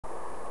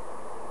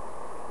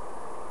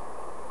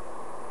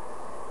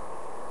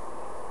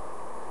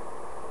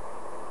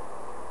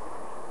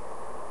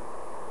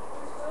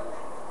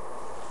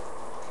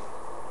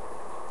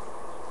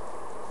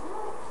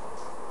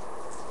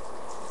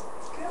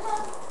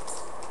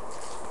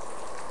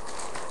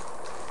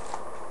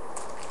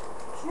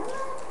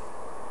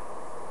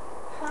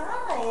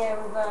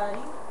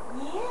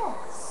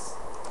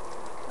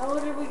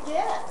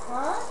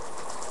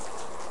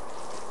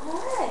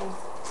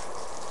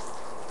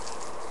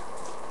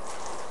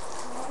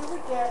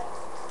get?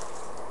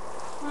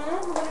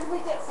 What did we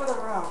get for the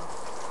room?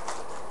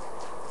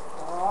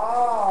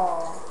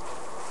 Oh,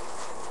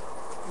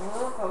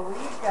 look what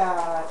we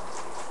got.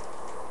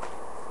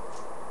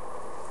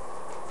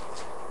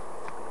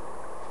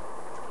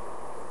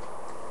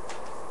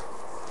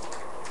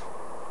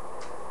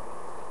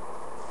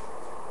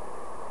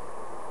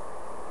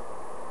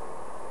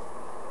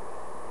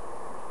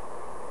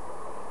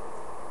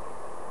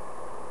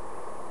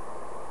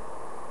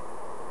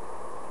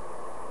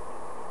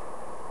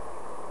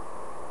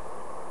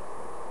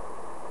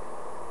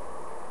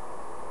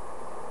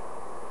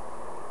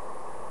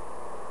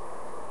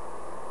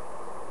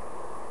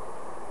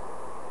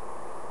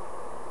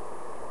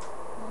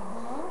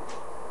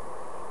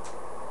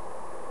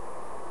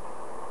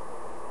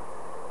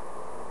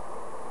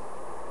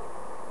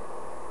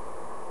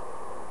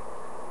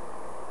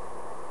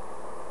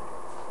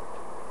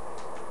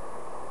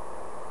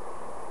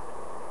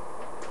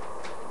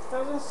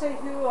 Doesn't say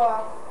who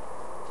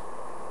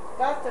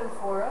got them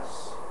for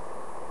us.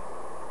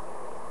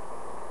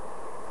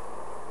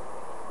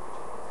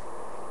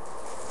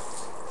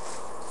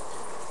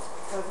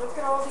 But look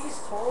at all these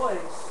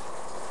toys.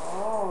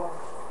 Oh.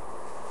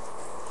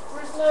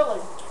 Where's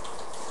Lily?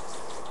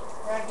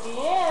 Raggedy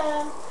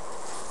Ann.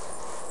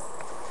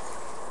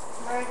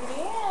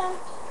 Raggedy Ann.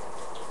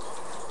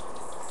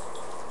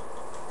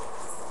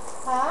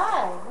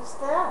 Hi, what's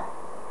that?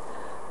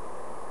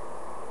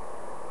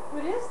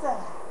 What is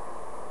that?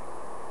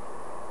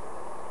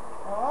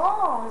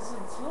 Oh, it's a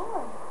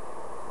toy.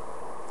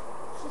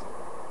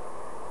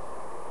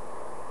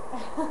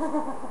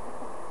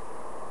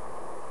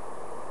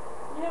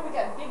 You know we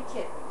got big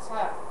kittens,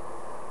 huh?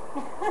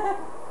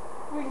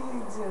 What are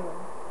you doing?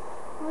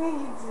 What are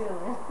you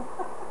doing?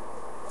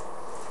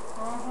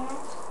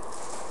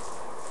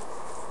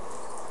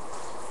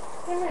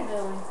 Come here,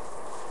 Lily.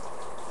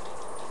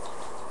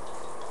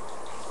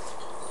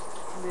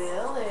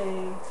 Lily.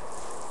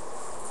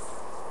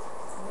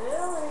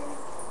 Lily.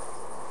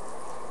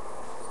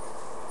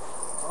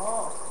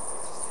 Oh.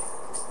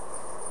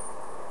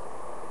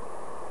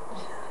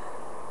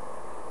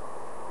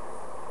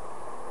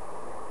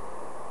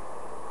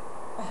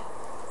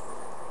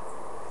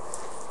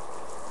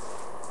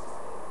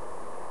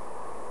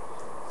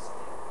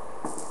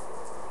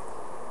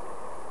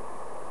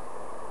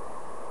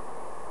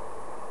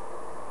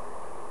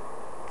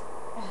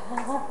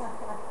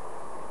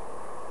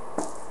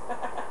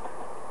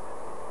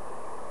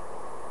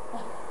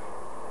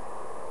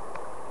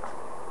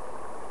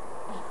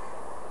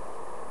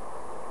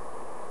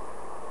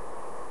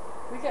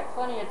 We got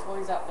plenty of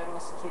toys out there,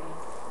 Miss Kitty.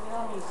 You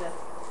don't need to.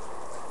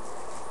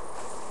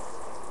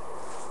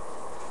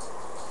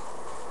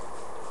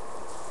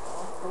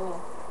 Oh, cool.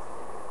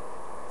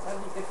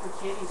 That'd be good for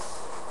kitties.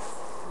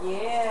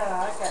 Yeah,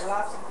 I got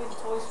lots of good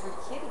toys for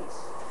kitties.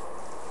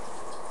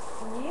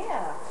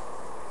 Yeah.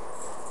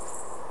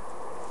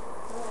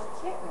 Little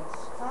kittens,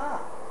 huh?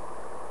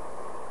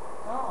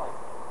 Oh.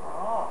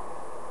 Oh.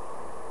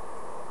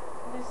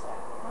 What is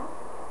that, huh?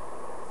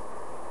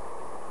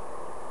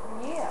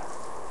 Yeah.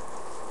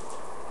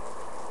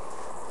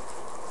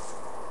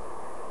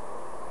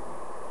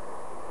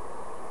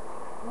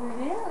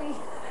 Really?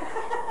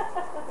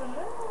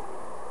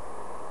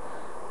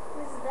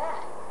 What's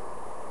that?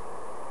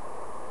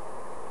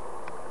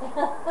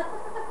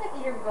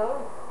 You're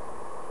both.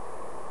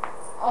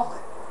 Oh.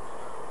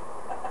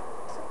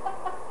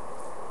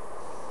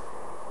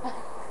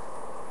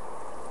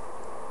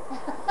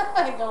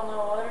 I don't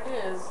know what it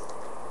is.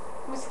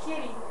 Miss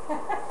Kitty.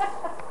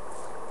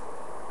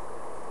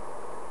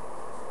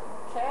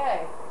 Okay.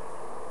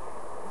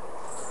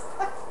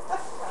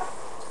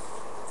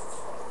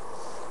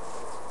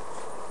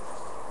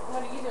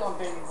 What are you doing,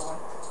 baby boy?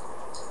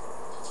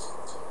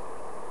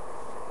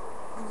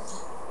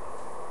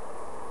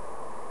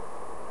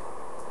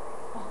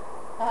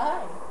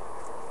 Hi.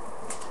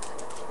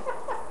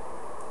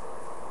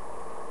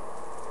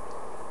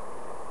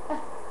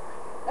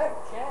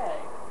 Okay.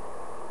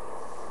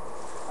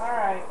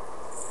 Alright.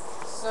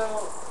 So,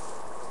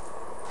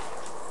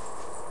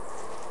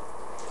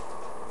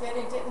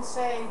 Daddy didn't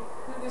say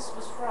who this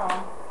was from.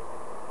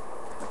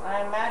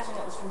 I imagine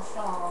it was from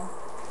Sean.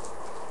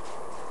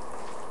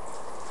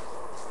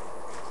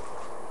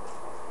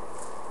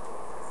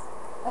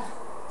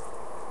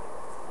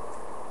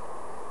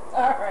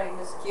 Alright,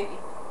 Miss Kitty.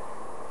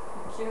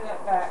 Give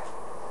that back.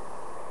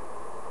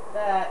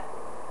 That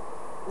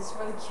is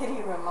for the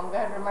kitty room. I'm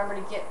going to remember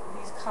to get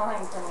these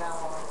kind from now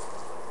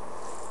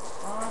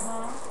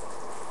on.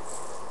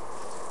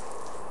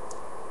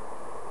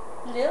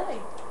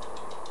 Lily.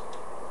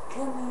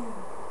 Come here.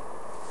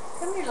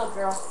 Come here, little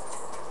girl.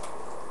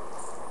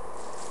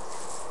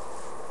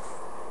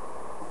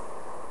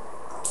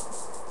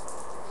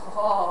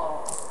 Oh.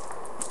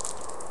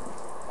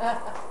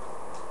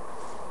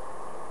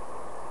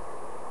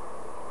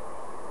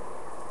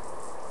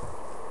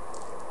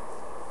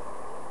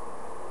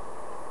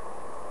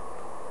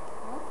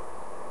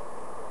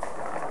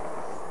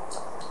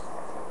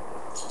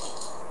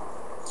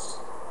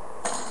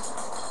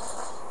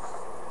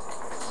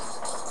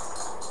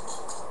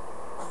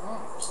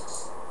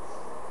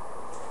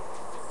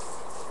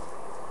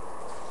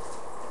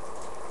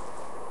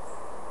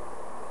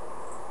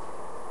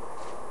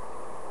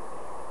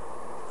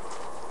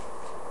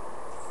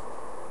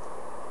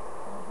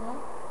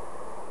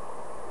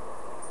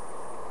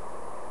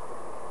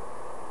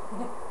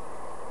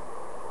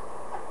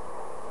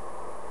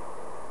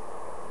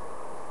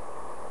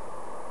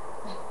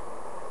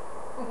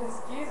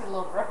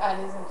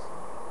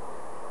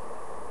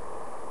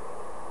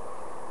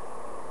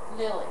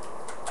 Lily.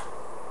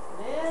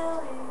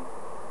 Lily.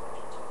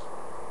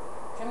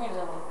 Come here,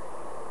 Lily.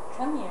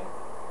 Come here.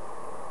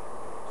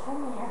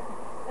 Come here.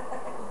 Yes.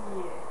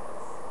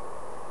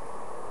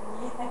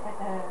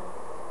 Yeah.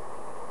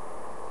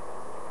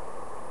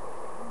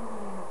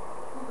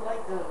 You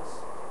like those.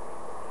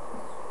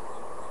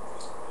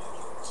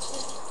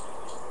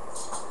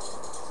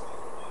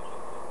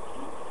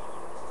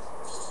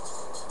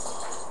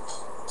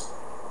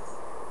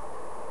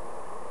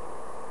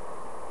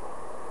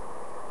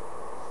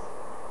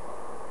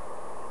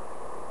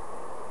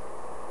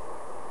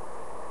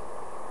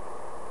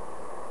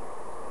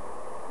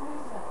 What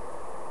is that?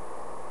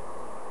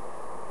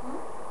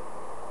 Hmm?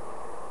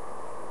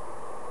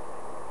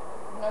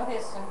 No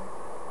hissing.